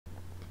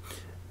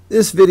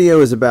This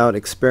video is about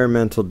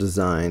experimental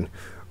design.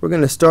 We're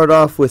going to start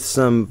off with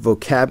some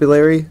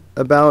vocabulary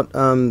about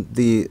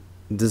the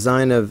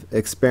design of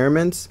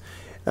experiments.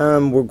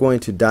 We're going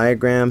to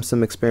diagram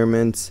some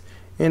experiments,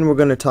 and we're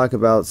going to talk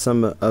about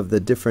some of the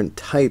different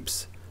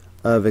types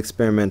of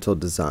experimental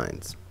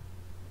designs.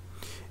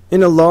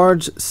 In a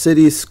large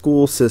city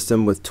school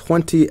system with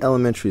 20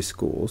 elementary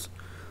schools,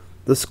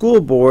 the school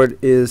board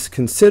is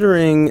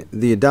considering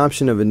the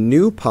adoption of a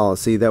new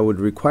policy that would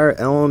require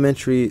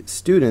elementary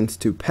students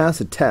to pass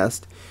a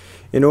test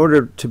in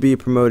order to be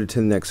promoted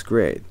to the next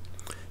grade.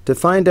 To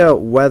find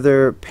out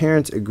whether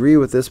parents agree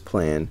with this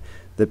plan,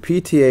 the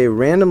PTA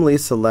randomly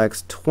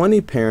selects 20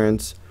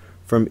 parents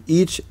from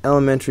each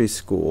elementary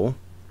school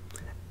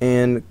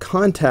and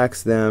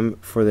contacts them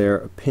for their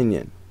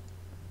opinion.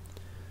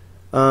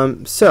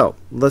 So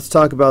let's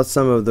talk about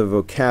some of the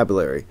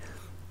vocabulary.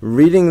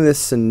 Reading this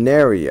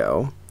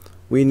scenario,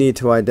 we need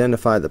to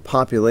identify the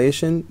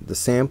population, the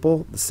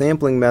sample, the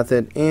sampling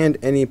method, and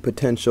any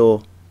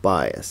potential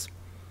bias.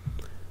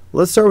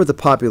 Let's start with the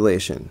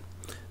population.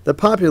 The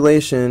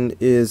population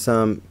is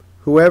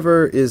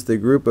whoever is the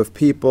group of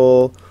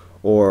people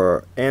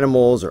or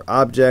animals or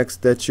objects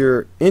that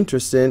you're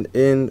interested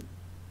in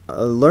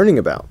learning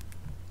about.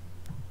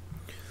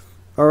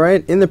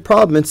 Alright, in the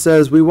problem it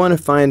says we want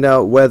to find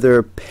out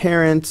whether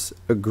parents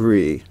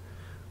agree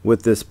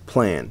with this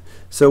plan.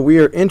 So we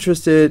are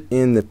interested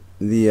in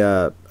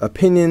the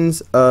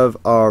opinions of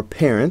our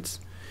parents,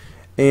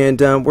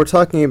 and we're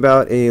talking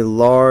about a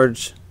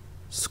large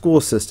school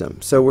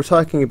system. So we're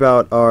talking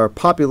about our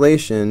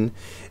population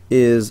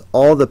is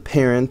all the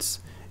parents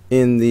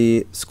in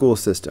the school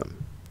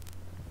system.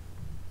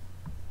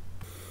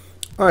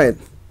 Alright,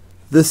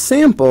 the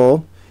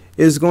sample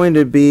is going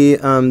to be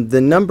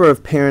the number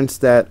of parents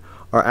that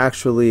are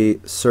actually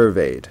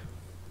surveyed.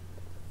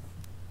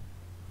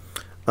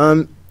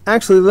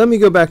 Actually, let me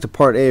go back to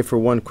part A for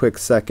one quick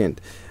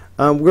second.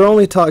 We're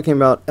only talking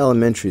about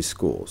elementary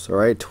schools, all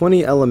right?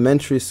 20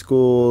 elementary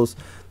schools.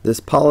 This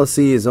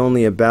policy is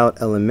only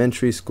about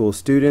elementary school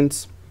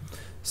students.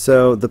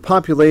 So the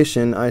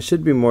population, I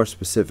should be more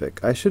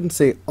specific. I shouldn't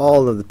say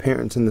all of the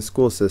parents in the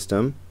school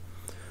system.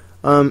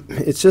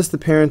 It's just the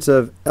parents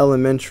of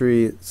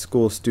elementary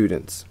school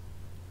students.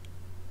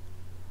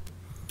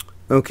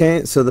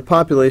 Okay, so the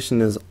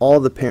population is all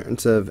the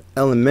parents of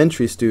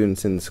elementary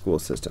students in the school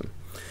system.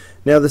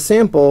 Now the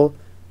sample,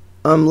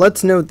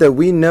 let's note that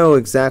we know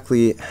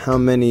exactly how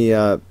many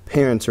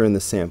parents are in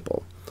the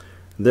sample.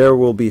 There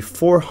will be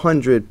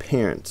 400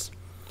 parents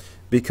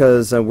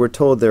because we're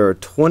told there are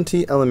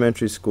 20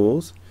 elementary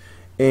schools,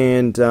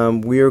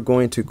 and we are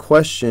going to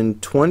question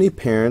 20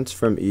 parents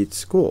from each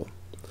school.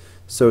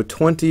 So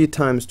 20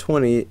 times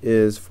 20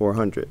 is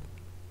 400.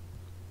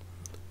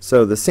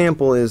 So the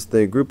sample is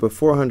the group of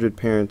 400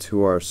 parents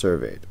who are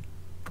surveyed.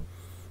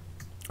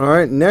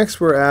 Alright,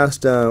 next we're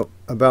asked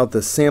about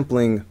the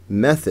sampling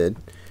method.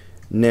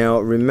 Now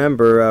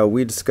remember,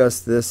 we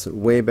discussed this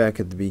way back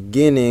at the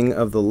beginning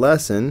of the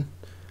lesson,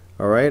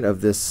 alright,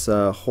 of this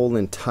whole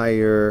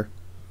entire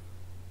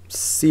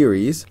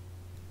series.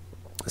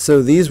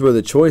 So these were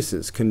the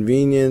choices: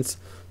 convenience,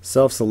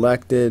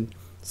 self-selected,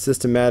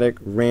 systematic,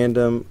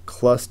 random,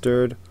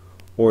 clustered,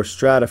 or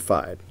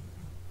stratified.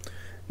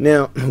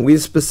 Now we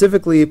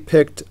specifically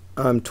picked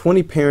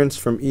 20 parents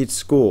from each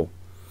school.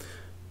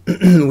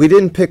 We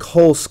didn't pick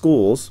whole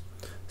schools,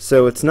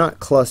 so it's not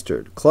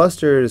clustered.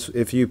 Clustered is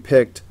if you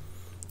picked,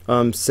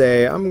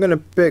 say, I'm going to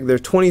pick, there are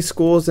 20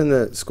 schools in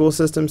the school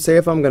system. Say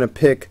if I'm going to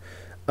pick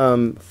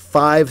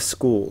 5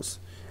 schools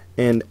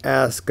and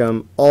ask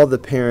all the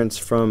parents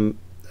from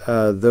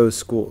those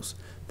schools.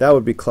 That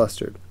would be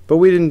clustered. But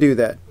we didn't do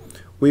that.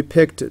 We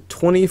picked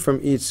 20 from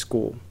each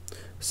school.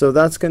 So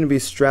that's going to be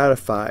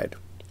stratified.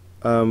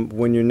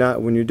 When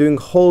you're doing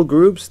whole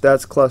groups,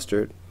 that's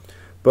clustered.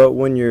 But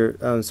when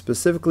you're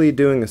specifically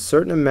doing a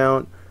certain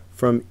amount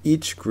from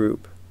each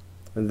group,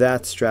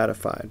 that's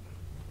stratified.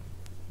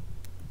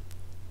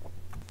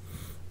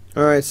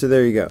 Alright, so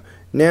there you go.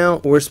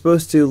 Now we're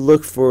supposed to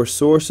look for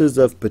sources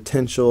of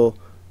potential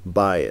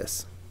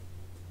bias.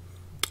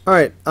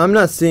 Alright, I'm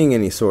not seeing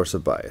any source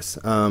of bias.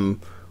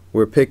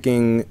 We're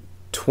picking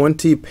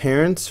 20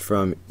 parents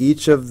from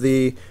each of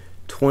the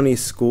 20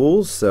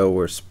 schools, so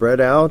we're spread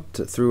out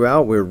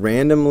throughout. We're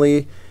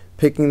randomly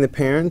picking the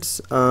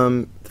parents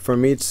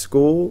from each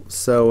school,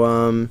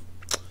 so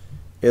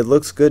it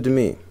looks good to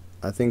me.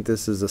 I think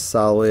this is a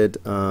solid,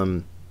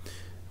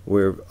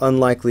 we're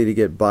unlikely to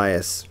get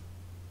bias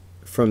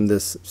from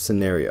this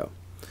scenario.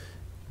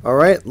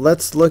 Alright,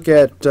 let's look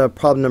at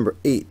problem number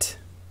 8.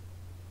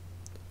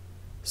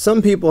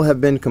 Some people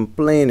have been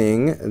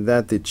complaining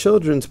that the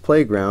children's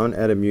playground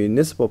at a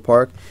municipal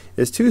park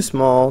is too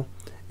small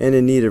and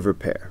in need of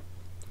repair.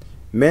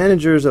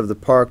 Managers of the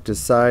park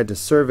decide to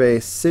survey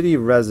city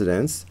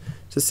residents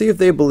to see if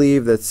they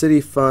believe that city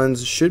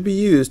funds should be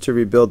used to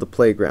rebuild the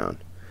playground.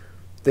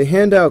 They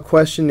hand out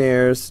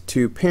questionnaires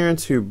to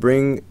parents who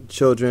bring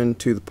children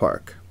to the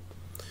park.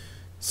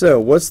 So,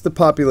 what's the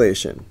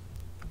population?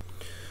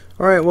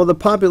 Alright, well the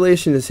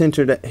population is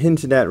hinted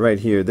at right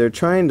here. They're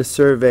trying to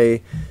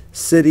survey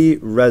city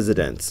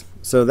residents.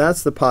 So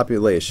that's the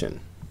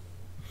population.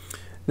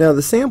 Now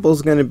the sample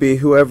is going to be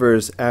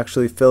whoever's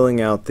actually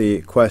filling out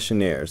the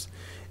questionnaires.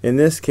 In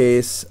this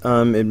case,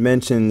 it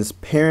mentions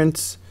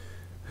parents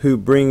who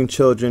bring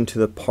children to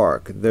the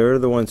park. They're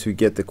the ones who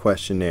get the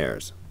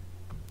questionnaires.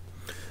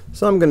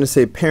 So I'm going to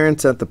say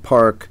parents at the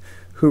park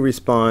who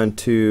respond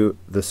to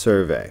the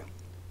survey.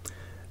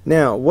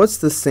 Now, what's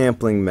the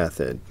sampling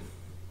method?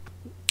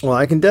 Well,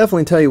 I can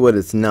definitely tell you what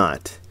it's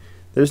not.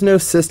 There's no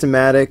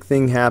systematic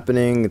thing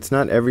happening. It's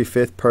not every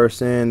fifth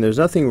person. There's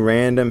nothing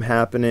random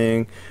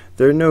happening.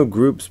 There are no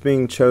groups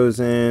being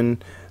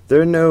chosen.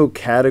 There are no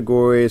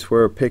categories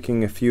where we're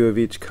picking a few of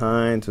each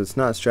kind, so it's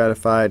not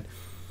stratified.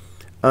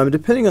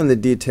 Depending on the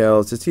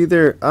details, it's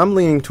either, I'm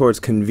leaning towards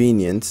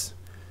convenience,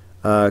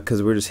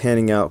 because we're just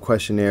handing out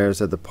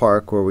questionnaires at the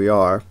park where we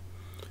are,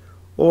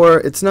 or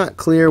it's not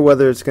clear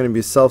whether it's going to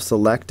be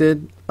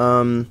self-selected.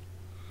 You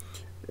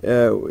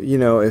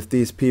know, if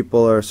these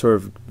people are sort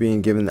of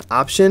being given the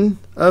option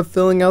of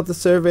filling out the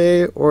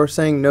survey or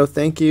saying no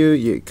thank you,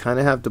 you kind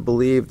of have to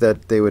believe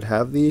that they would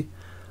have the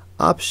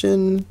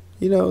option.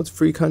 You know, it's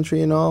free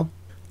country and all.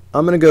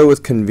 I'm going to go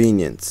with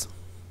convenience.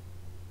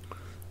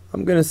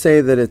 I'm going to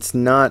say that it's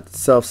not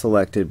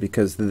self-selected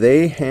because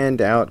they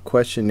hand out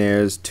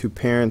questionnaires to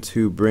parents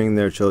who bring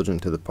their children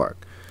to the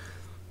park.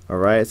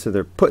 Alright, so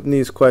they're putting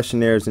these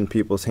questionnaires in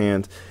people's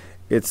hands.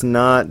 It's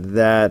not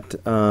that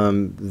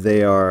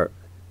they are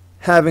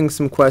having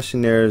some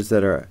questionnaires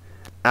that are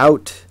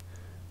out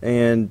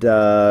and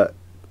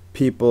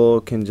people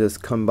can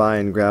just come by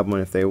and grab one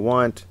if they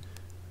want.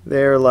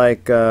 They're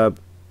like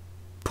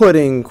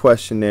putting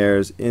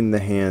questionnaires in the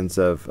hands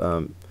of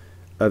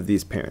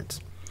these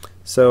parents.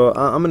 So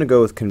I'm going to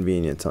go with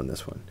convenience on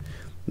this one.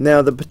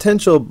 Now the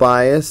potential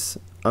bias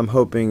I'm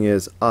hoping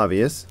is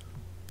obvious.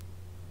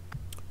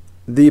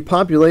 The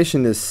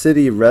population is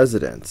city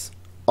residents,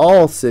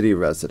 all city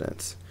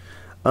residents.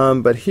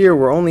 But here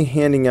we're only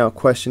handing out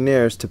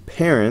questionnaires to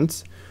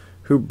parents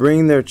who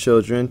bring their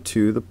children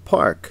to the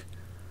park.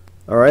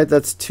 Alright,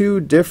 that's two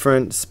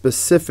different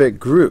specific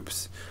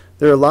groups.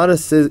 There are a lot of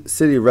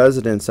city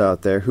residents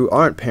out there who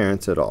aren't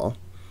parents at all,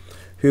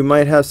 who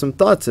might have some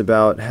thoughts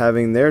about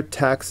having their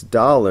tax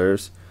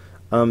dollars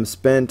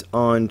spent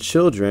on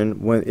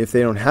children if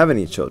they don't have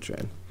any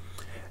children.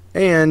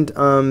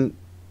 And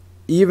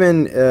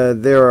even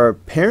there are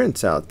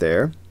parents out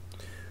there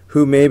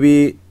who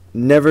maybe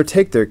never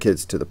take their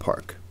kids to the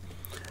park.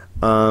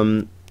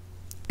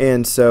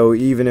 And so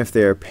even if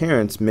they are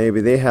parents, maybe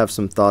they have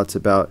some thoughts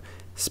about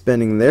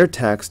spending their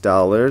tax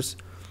dollars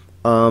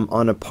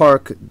on a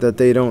park that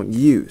they don't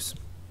use.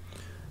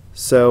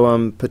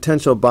 So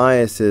potential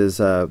bias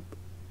is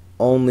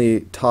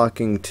only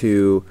talking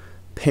to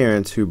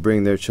parents who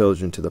bring their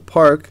children to the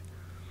park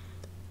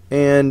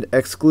and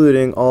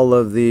excluding all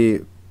of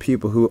the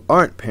people who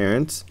aren't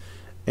parents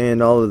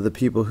and all of the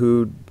people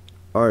who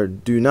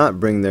do not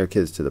bring their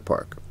kids to the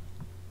park.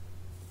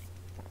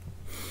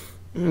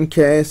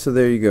 Okay, so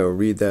there you go.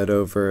 Read that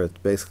over. It's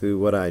basically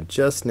what I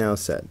just now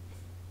said.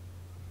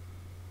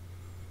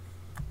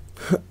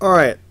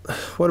 Alright,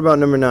 what about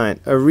number 9?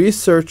 A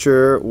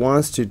researcher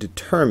wants to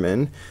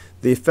determine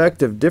the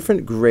effect of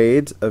different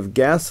grades of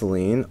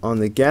gasoline on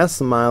the gas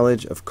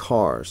mileage of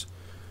cars.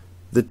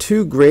 The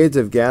two grades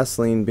of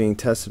gasoline being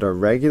tested are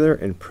regular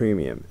and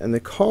premium, and the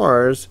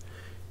cars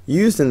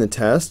used in the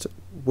test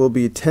will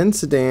be 10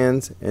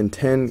 sedans and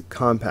 10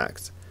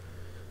 compacts.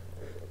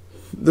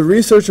 The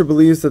researcher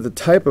believes that the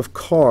type of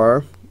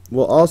car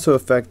will also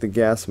affect the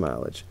gas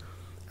mileage.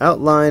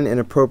 Outline an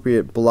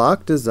appropriate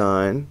block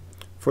design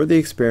for the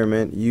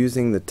experiment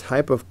using the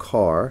type of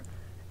car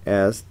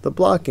as the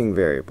blocking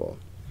variable.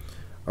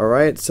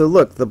 Alright, so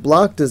look, the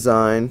block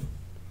design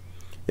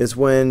is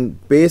when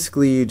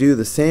basically you do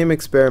the same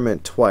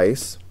experiment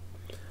twice,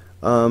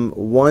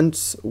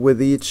 once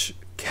with each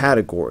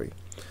category.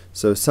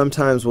 So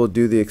sometimes we'll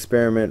do the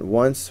experiment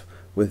once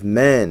with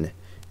men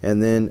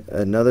and then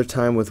another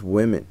time with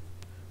women.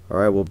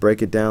 Alright, we'll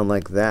break it down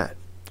like that.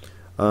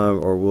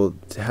 Or we'll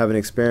have an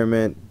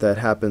experiment that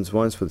happens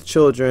once with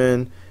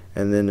children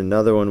and then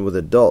another one with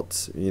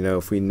adults, you know,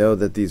 if we know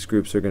that these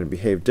groups are going to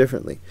behave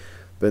differently.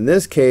 But in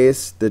this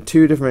case, the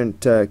two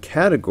different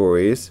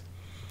categories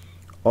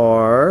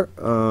are,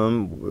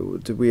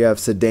 we have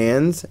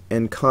sedans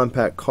and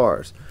compact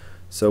cars.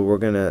 So we're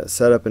going to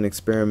set up an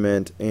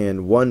experiment,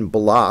 and one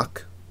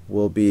block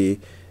will be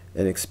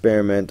an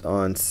experiment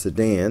on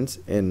sedans,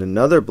 and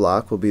another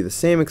block will be the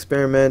same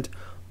experiment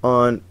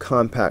on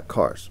compact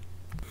cars.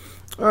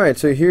 Alright,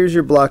 so here's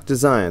your block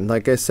design.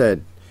 Like I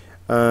said,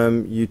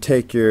 you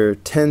take your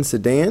 10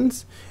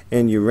 sedans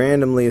and you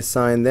randomly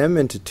assign them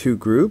into two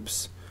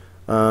groups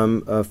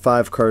of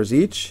 5 cars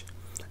each,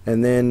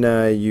 and then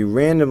you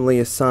randomly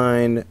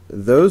assign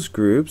those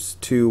groups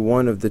to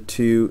one of the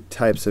two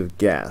types of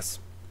gas.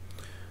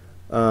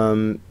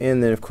 And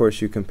then of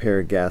course you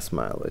compare gas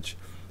mileage.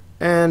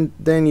 And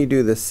then you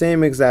do the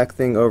same exact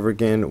thing over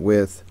again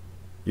with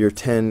your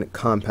 10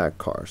 compact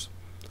cars.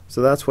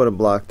 So that's what a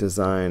block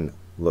design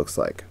looks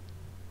like.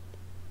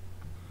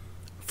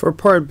 For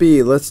part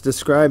B, let's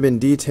describe in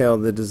detail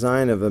the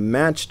design of a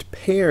matched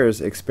pairs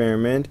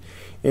experiment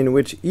in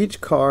which each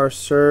car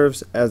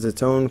serves as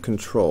its own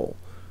control.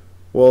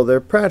 Well, they're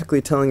practically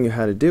telling you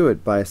how to do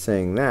it by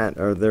saying that,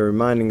 or they're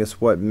reminding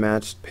us what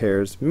matched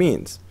pairs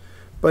means.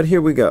 But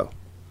here we go.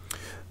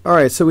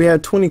 Alright, so we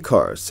have 20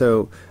 cars.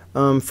 So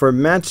for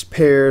matched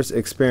pairs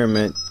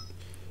experiment,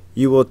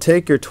 you will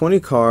take your 20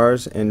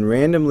 cars and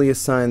randomly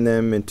assign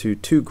them into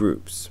two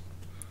groups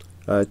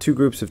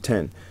of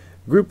 10.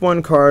 Group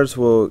 1 cars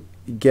will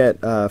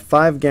get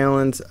 5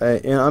 gallons,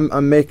 and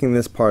I'm making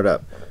this part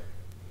up,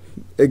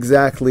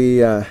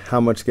 exactly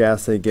how much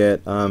gas they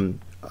get.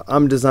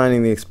 I'm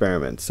designing the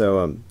experiment,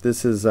 so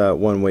this is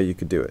one way you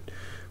could do it.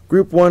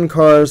 Group 1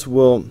 cars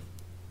will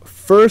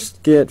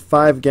first get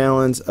 5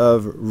 gallons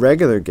of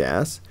regular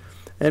gas,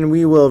 and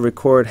we will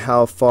record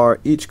how far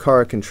each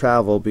car can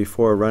travel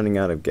before running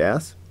out of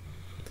gas.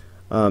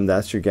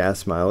 That's your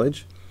gas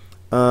mileage.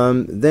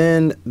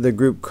 Then the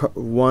group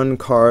 1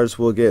 cars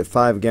will get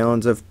 5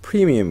 gallons of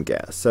premium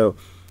gas. So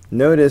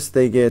notice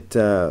they get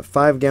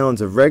 5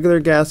 gallons of regular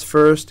gas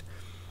first,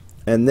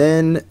 and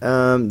then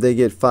they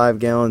get 5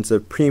 gallons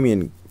of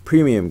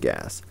premium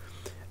gas.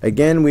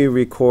 Again, we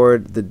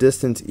record the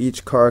distance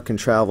each car can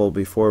travel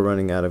before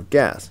running out of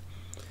gas.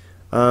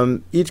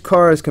 Each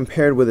car is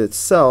compared with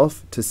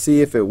itself to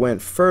see if it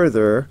went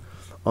further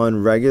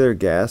on regular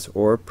gas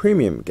or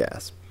premium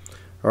gas.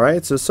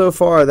 Alright, so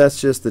far that's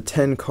just the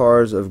 10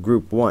 cars of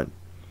group 1.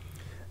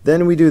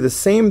 Then we do the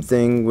same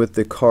thing with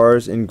the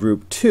cars in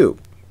group 2.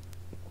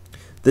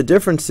 The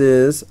difference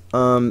is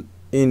in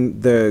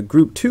the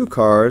group 2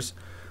 cars,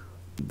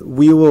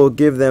 we will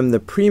give them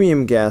the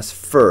premium gas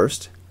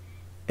first,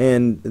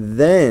 and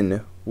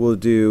then we'll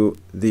do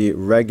the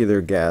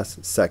regular gas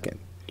second.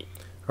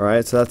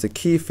 Alright, so that's a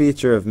key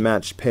feature of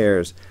matched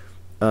pairs.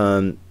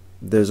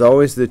 There's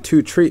always the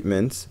two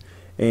treatments,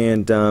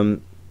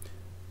 and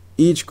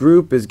each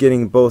group is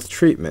getting both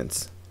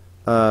treatments.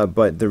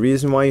 But the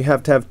reason why you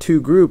have to have two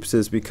groups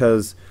is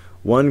because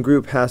one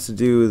group has to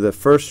do the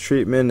first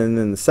treatment and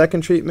then the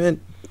second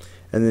treatment,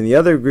 and then the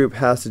other group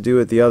has to do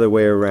it the other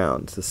way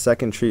around, the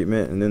second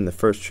treatment and then the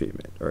first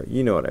treatment, or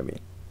you know what I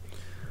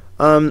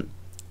mean.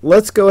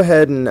 Let's go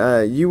ahead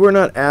and you were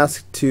not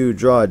asked to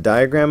draw a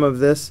diagram of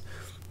this,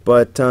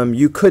 but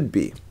you could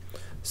be.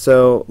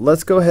 So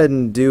let's go ahead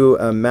and do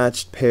a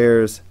matched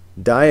pairs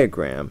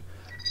diagram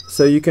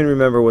so you can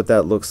remember what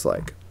that looks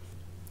like.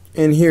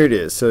 And here it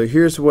is. So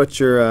here's what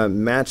your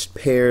matched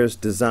pairs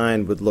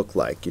design would look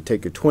like. You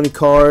take your 20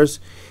 cars,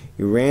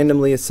 you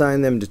randomly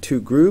assign them to two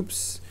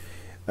groups,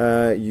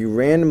 you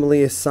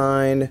randomly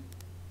assign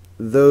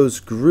those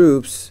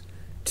groups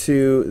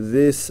to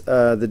this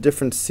the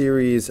different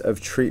series of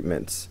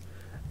treatments,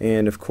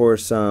 and of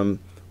course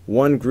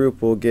one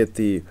group will get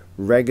the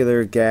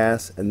regular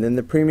gas and then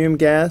the premium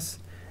gas,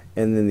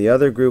 and then the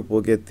other group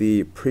will get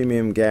the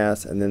premium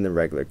gas and then the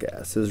regular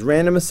gas. There's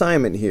random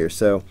assignment here,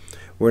 so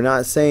we're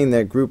not saying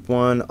that group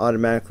 1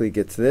 automatically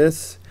gets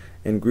this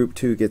and group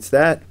 2 gets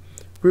that.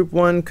 Group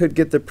 1 could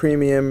get the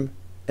premium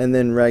and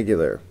then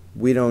regular.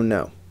 We don't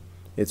know.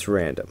 It's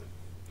random.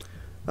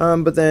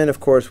 But then of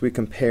course we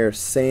compare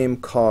same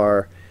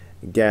car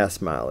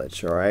gas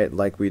mileage, alright,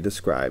 like we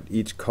described.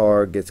 Each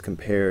car gets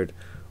compared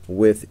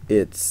with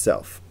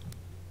itself.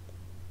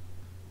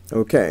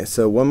 Okay,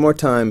 so one more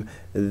time,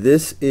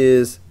 this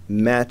is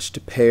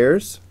matched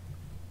pairs,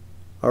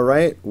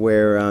 alright,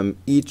 where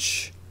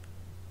each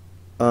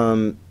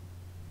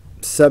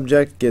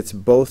subject gets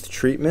both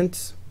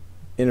treatments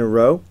in a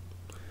row,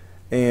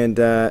 and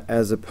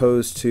as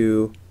opposed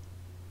to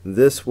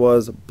this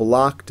was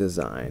block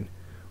design,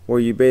 where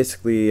you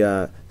basically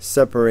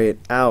separate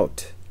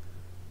out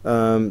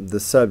the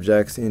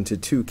subjects into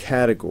two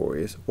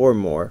categories or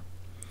more,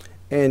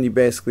 and you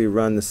basically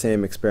run the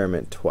same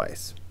experiment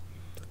twice.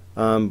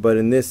 But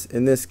in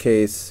this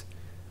case,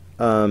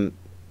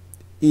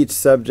 each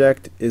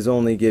subject is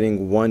only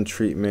getting one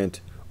treatment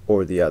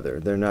or the other.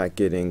 They're not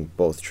getting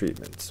both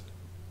treatments.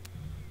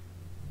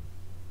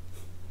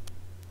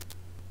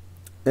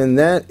 And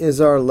that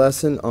is our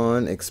lesson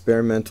on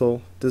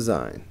experimental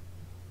design.